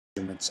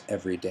measurements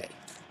every day.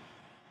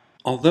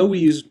 Although we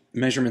use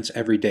measurements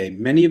every day,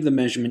 many of the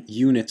measurement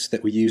units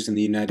that we use in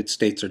the United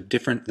States are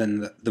different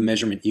than the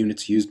measurement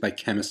units used by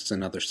chemists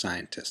and other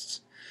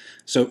scientists.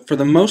 So for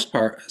the most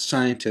part,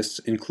 scientists,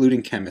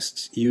 including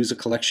chemists, use a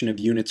collection of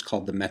units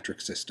called the metric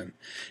system.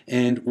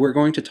 And we're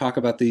going to talk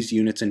about these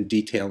units in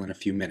detail in a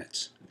few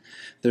minutes.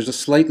 There's a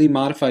slightly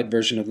modified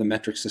version of the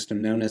metric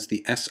system known as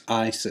the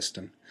SI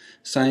system.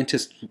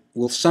 Scientists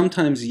will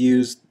sometimes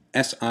use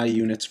SI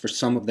units for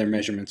some of their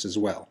measurements as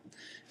well.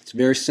 It's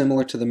very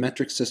similar to the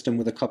metric system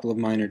with a couple of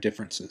minor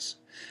differences.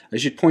 I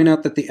should point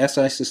out that the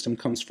SI system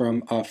comes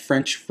from a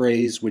French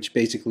phrase which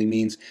basically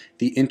means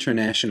the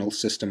international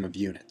system of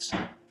units.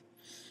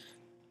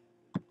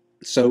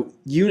 So,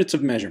 units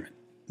of measurement.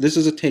 This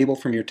is a table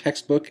from your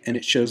textbook, and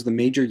it shows the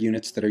major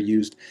units that are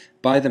used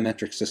by the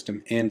metric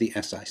system and the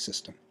SI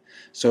system.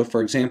 So,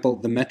 for example,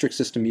 the metric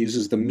system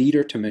uses the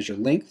meter to measure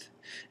length,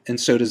 and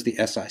so does the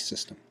SI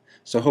system.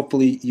 So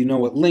hopefully you know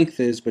what length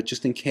is, but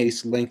just in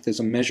case, length is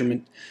a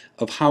measurement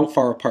of how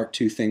far apart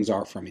two things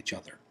are from each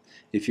other.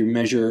 If you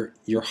measure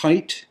your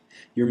height,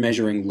 you're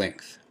measuring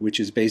length, which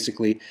is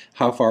basically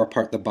how far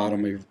apart the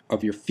bottom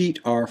of your feet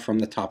are from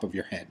the top of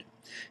your head.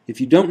 If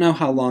you don't know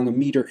how long a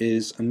meter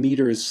is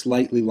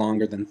slightly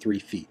longer than 3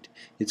 feet.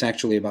 It's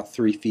actually about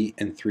 3 feet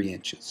and 3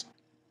 inches.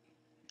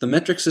 The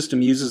metric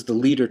system uses the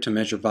liter to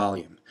measure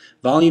volume.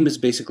 Volume is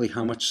basically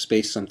how much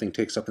space something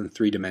takes up in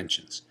 3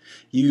 dimensions.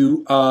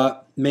 You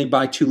may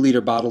buy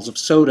 2-liter bottles of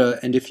soda,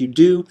 and if you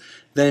do,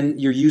 then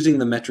you're using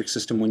the metric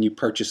system when you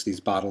purchase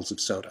these bottles of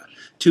soda.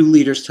 2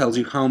 liters tells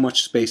you how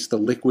much space the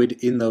liquid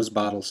in those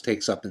bottles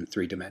takes up in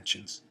 3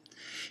 dimensions.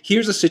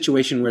 Here's a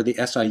situation where the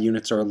SI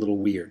units are a little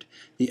weird.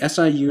 The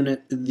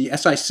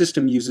SI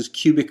system uses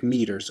cubic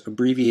meters,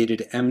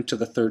 abbreviated m to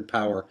the 3rd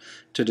power,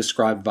 to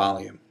describe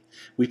volume.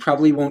 We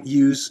probably won't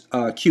use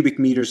cubic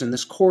meters in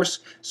this course,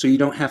 so you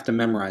don't have to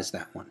memorize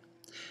that one.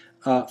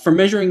 For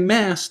measuring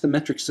mass, the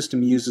metric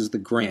system uses the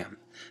gram.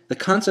 The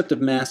concept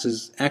of mass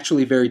is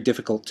actually very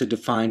difficult to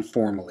define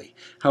formally.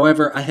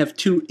 However, I have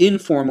 2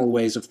 informal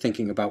ways of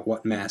thinking about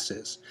what mass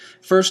is.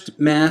 First,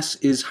 mass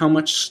is how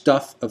much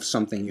stuff of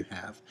something you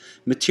have.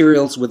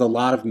 Materials with a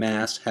lot of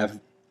mass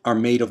are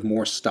made of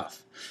more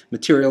stuff.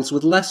 Materials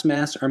with less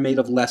mass are made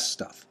of less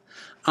stuff.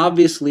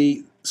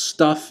 Obviously,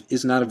 stuff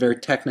is not a very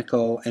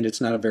technical and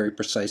it's not a very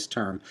precise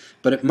term,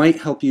 but it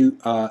might help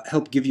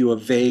give you a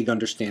vague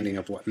understanding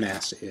of what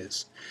mass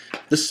is.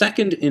 The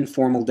second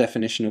informal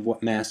definition of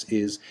what mass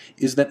is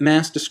that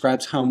mass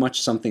describes how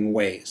much something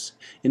weighs.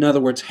 In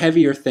other words,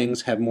 heavier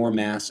things have more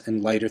mass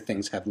and lighter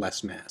things have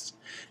less mass.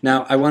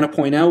 Now, I want to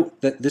point out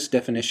that this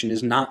definition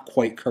is not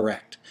quite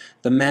correct.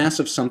 The mass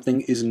of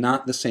something is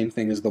not the same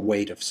thing as the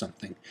weight of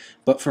something,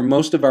 but for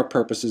most of our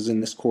purposes in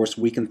this course,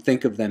 we can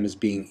think of them as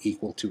being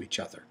equal to each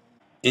other.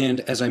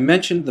 And as I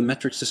mentioned, the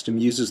metric system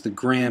uses the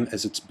gram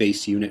as its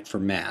base unit for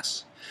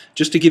mass.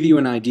 Just to give you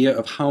an idea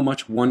of how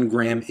much 1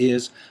 gram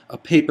is, a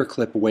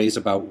paperclip weighs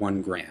about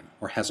 1 gram,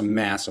 or has a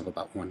mass of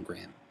about 1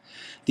 gram.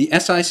 The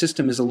SI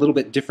system is a little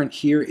bit different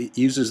here. It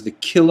uses the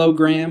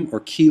kilogram or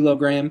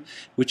kilogram,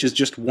 which is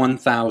just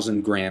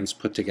 1,000 grams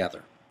put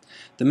together.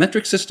 The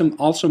metric system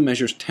also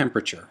measures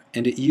temperature,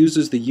 and it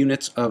uses the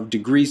units of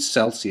degrees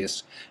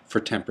Celsius for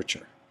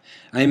temperature.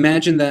 I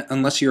imagine that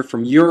unless you're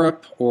from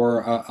Europe or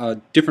a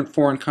different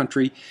foreign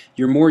country,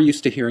 you're more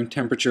used to hearing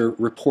temperature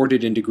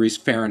reported in degrees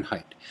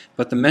Fahrenheit,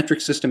 but the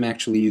metric system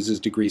actually uses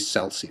degrees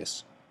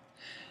Celsius.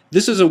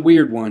 This is a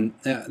weird one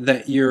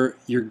that you're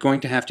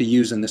going to have to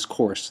use in this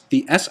course.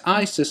 The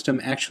SI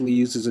system actually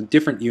uses a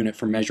different unit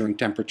for measuring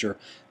temperature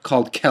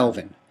called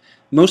Kelvin.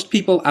 Most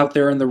people out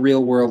there in the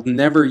real world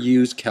never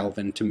use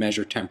Kelvin to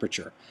measure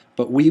temperature,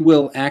 but we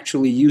will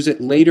actually use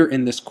it later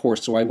in this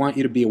course, so I want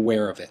you to be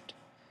aware of it.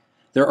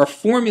 There are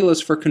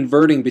formulas for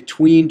converting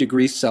between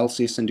degrees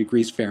Celsius and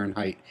degrees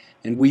Fahrenheit,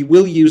 and we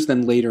will use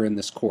them later in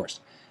this course.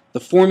 The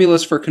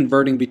formulas for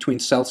converting between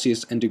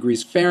Celsius and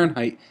degrees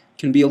Fahrenheit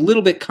can be a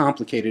little bit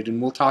complicated,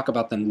 and we'll talk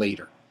about them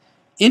later.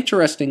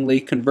 Interestingly,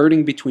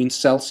 converting between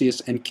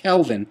Celsius and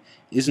Kelvin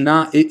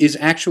is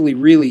actually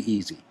really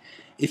easy.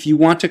 If you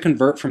want to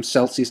convert from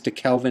Celsius to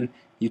Kelvin,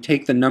 you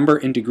take the number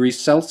in degrees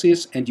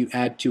Celsius and you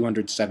add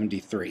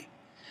 273.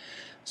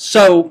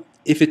 So,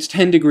 if it's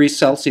 10 degrees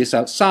Celsius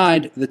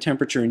outside, the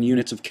temperature in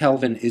units of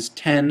Kelvin is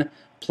 10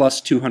 plus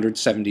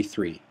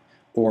 273,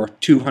 or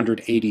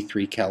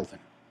 283 Kelvin.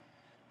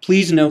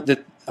 Please note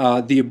that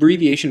the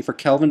abbreviation for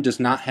Kelvin does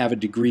not have a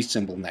degree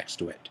symbol next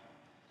to it.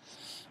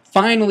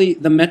 Finally,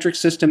 the metric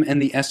system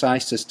and the SI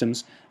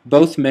systems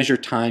both measure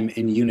time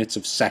in units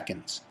of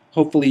seconds.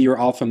 Hopefully you're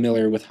all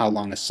familiar with how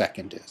long a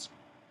second is.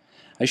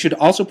 I should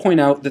also point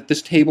out that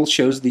this table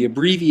shows the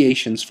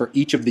abbreviations for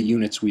each of the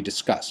units we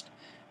discussed.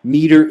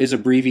 Meter is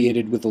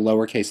abbreviated with the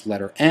lowercase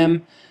letter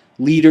m.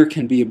 Liter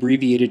can be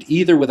abbreviated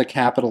either with a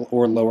capital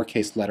or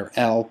lowercase letter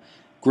L.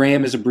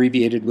 Gram is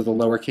abbreviated with a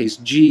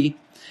lowercase g.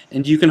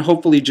 And you can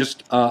hopefully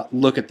just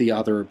look at the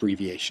other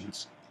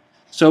abbreviations.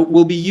 So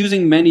we'll be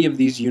using many of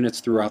these units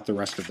throughout the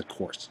rest of the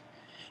course.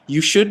 You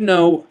should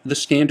know the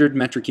standard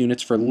metric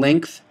units for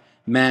length,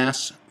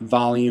 mass,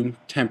 volume,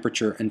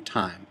 temperature, and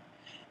time.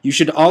 You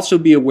should also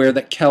be aware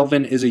that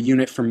Kelvin is a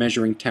unit for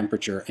measuring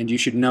temperature, and you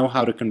should know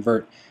how to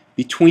convert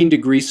between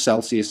degrees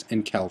Celsius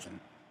and Kelvin.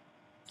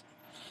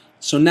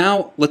 So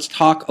now let's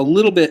talk a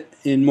little bit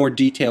in more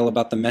detail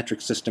about the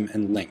metric system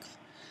and length.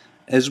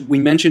 As we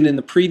mentioned in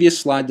the previous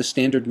slide, the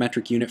standard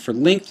metric unit for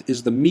length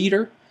is the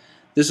meter.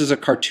 This is a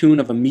cartoon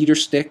of a meter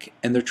stick,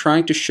 and they're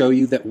trying to show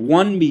you that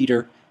 1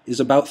 meter is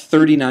about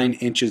 39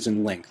 inches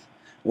in length,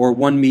 or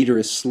 1 meter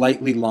is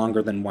slightly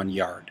longer than 1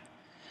 yard.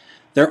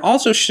 They're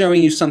also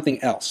showing you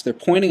something else. They're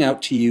pointing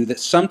out to you that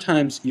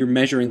sometimes you're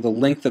measuring the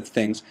length of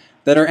things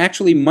that are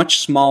actually much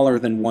smaller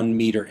than 1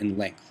 meter in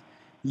length.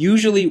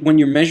 Usually when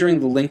you're measuring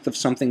the length of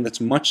something that's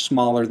much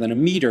smaller than a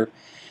meter,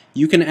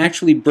 you can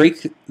actually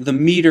break the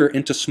meter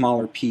into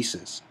smaller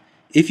pieces.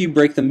 If you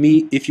break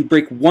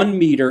 1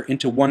 meter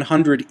into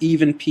 100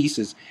 even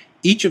pieces,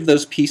 each of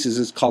those pieces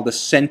is called a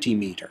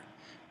centimeter.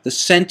 The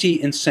centi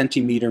in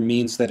centimeter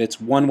means that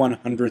it's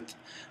 1/100th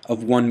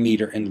of 1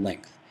 meter in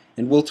length.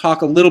 And we'll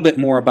talk a little bit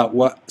more about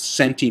what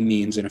centi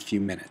means in a few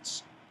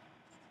minutes.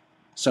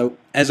 So,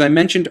 as I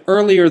mentioned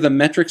earlier, the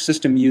metric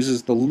system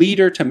uses the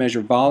liter to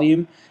measure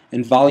volume,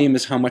 and volume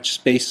is how much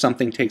space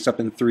something takes up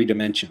in 3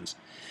 dimensions.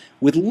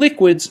 With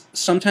liquids,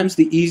 sometimes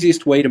the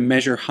easiest way to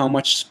measure how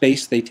much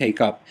space they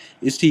take up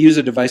is to use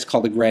a device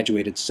called a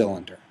graduated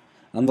cylinder.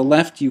 On the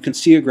left, you can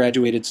see a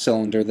graduated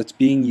cylinder that's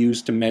being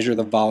used to measure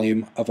the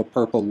volume of a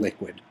purple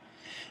liquid.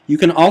 You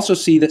can also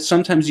see that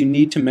sometimes you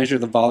need to measure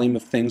the volume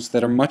of things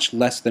that are much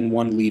less than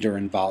 1 liter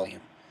in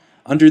volume.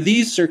 Under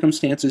these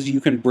circumstances,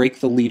 you can break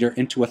the liter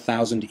into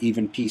 1,000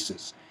 even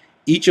pieces.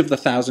 Each of the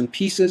 1,000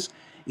 pieces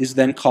is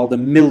then called a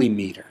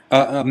milliliter.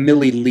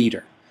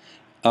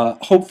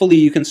 Hopefully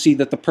you can see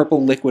that the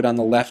purple liquid on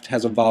the left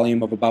has a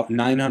volume of about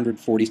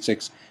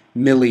 946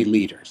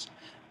 milliliters.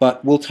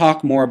 But we'll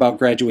talk more about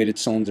graduated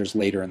cylinders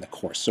later in the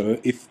course. So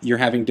if you're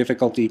having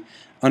difficulty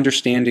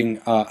understanding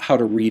how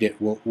to read it,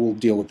 we'll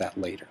deal with that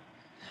later.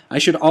 I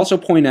should also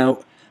point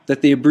out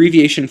that the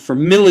abbreviation for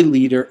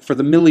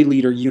the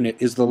milliliter unit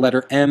is the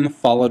letter M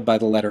followed by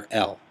the letter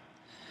L.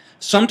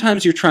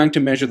 Sometimes you're trying to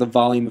measure the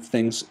volume of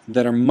things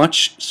that are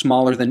much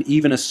smaller than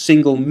even a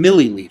single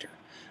milliliter.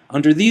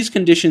 Under these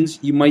conditions,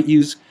 you might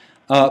use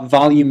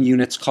volume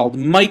units called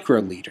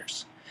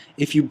microliters.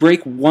 If you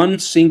break 1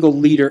 single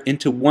liter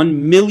into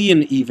 1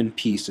 million even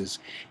pieces,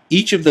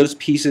 each of those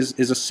pieces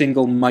is a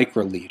single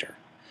microliter.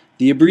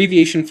 The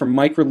abbreviation for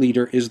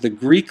microliter is the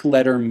Greek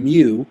letter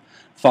mu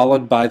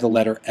followed by the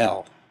letter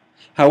L.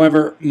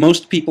 However,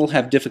 most people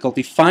have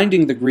difficulty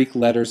finding the Greek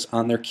letters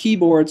on their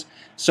keyboards,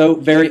 so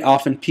very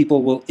often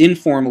people will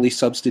informally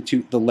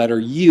substitute the letter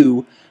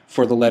U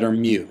for the letter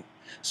mu.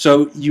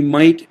 So you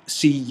might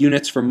see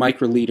units for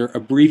microliter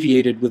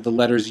abbreviated with the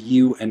letters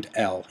U and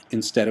L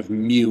instead of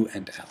mu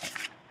and L.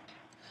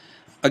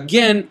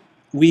 Again,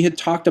 we had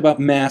talked about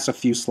mass a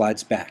few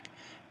slides back.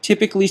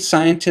 Typically,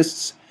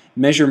 scientists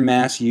measure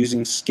mass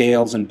using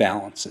scales and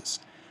balances.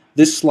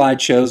 This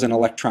slide shows an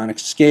electronic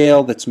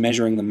scale that's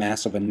measuring the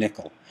mass of a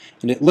nickel.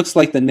 And it looks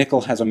like the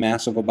nickel has a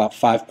mass of about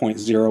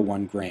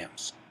 5.01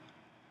 grams.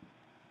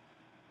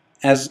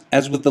 As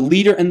with the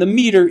liter and the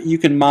meter, you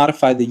can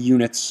modify the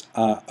units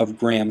of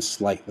grams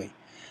slightly.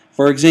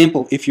 For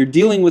example, if you're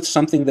dealing with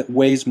something that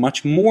weighs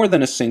much more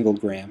than a single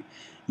gram,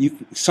 you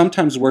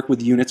sometimes work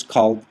with units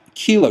called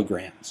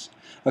kilograms.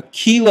 A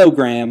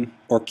kilogram,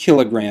 or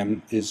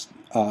kilogram is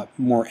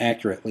more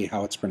accurately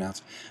how it's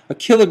pronounced. A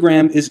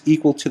kilogram is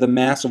equal to the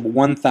mass of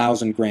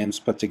 1,000 grams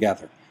put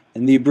together.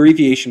 And the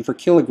abbreviation for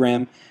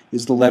kilogram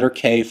is the letter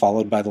K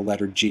followed by the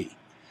letter G.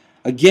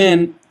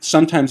 Again,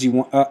 sometimes you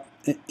want,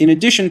 in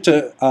addition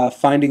to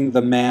finding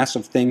the mass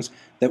of things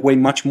that weigh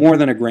much more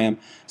than a gram,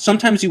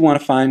 sometimes you want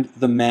to find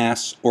the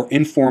mass, or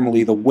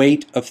informally the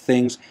weight, of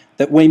things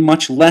that weigh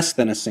much less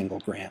than a single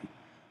gram.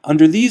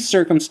 Under these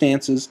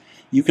circumstances,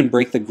 you can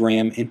break the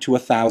gram into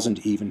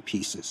 1,000 even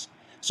pieces.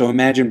 So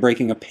imagine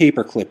breaking a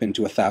paper clip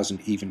into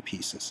 1,000 even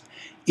pieces.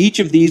 Each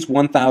of these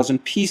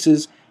 1,000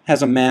 pieces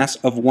has a mass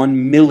of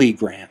 1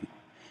 milligram.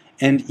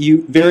 And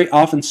you very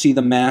often see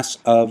the mass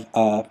of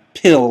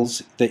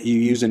pills that you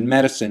use in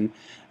medicine,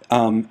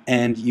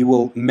 and you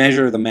will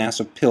measure the mass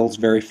of pills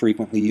very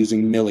frequently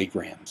using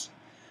milligrams.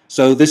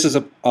 So this is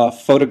a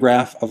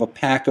photograph of a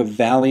pack of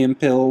Valium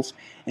pills,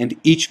 and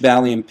each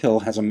Valium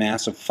pill has a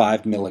mass of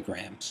 5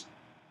 milligrams.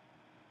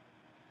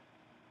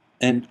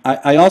 And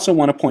I also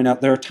want to point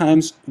out there are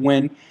times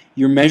when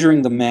you're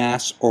measuring the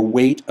mass or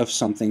weight of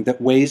something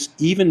that weighs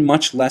even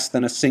much less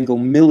than a single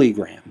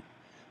milligram.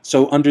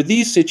 So under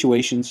these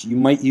situations, you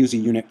might use a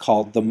unit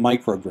called the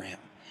microgram.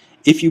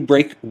 If you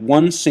break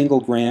 1 single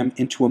gram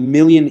into 1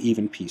 million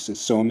even pieces,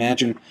 so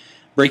imagine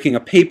breaking a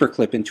paper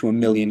clip into 1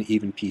 million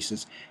even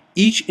pieces,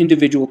 each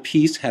individual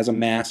piece has a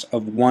mass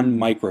of 1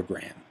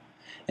 microgram.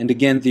 And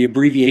again, the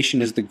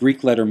abbreviation is the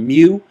Greek letter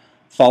mu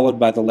followed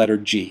by the letter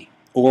G.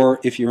 Or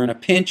if you're in a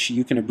pinch,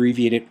 you can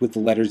abbreviate it with the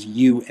letters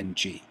U and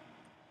G.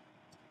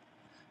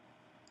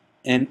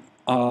 And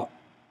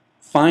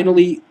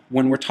finally,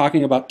 when we're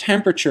talking about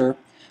temperature,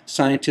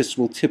 scientists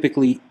will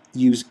typically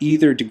use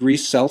either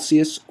degrees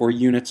Celsius or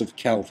units of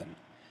Kelvin.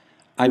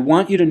 I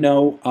want you to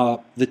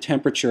know the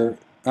temperature.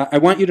 I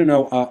want you to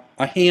know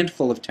a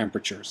handful of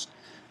temperatures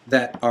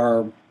that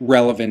are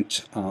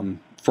relevant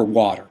for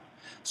water.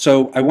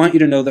 So I want you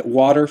to know that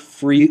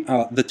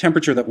the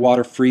temperature that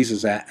water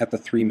freezes at the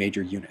three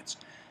major units.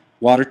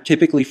 Water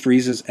typically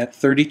freezes at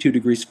 32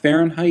 degrees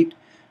Fahrenheit,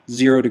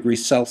 0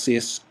 degrees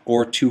Celsius,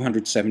 or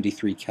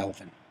 273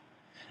 Kelvin.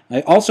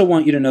 I also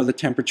want you to know the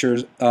temperature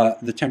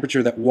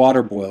that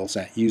water boils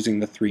at using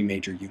the three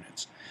major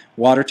units.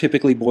 Water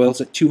typically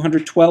boils at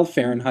 212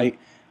 Fahrenheit,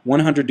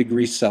 100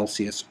 degrees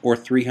Celsius, or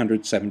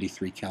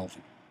 373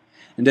 Kelvin.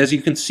 And as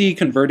you can see,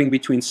 converting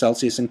between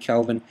Celsius and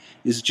Kelvin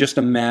is just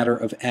a matter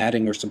of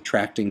adding or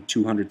subtracting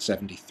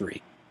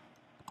 273.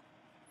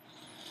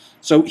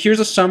 So here's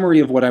a summary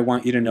of what I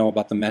want you to know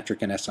about the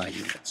metric and SI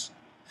units.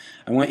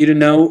 I want you to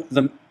know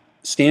the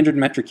standard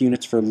metric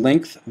units for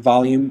length,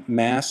 volume,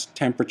 mass,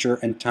 temperature,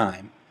 and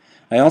time.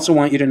 I also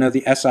want you to know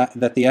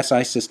that the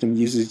SI system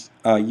uses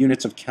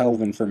units of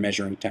Kelvin for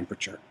measuring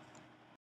temperature.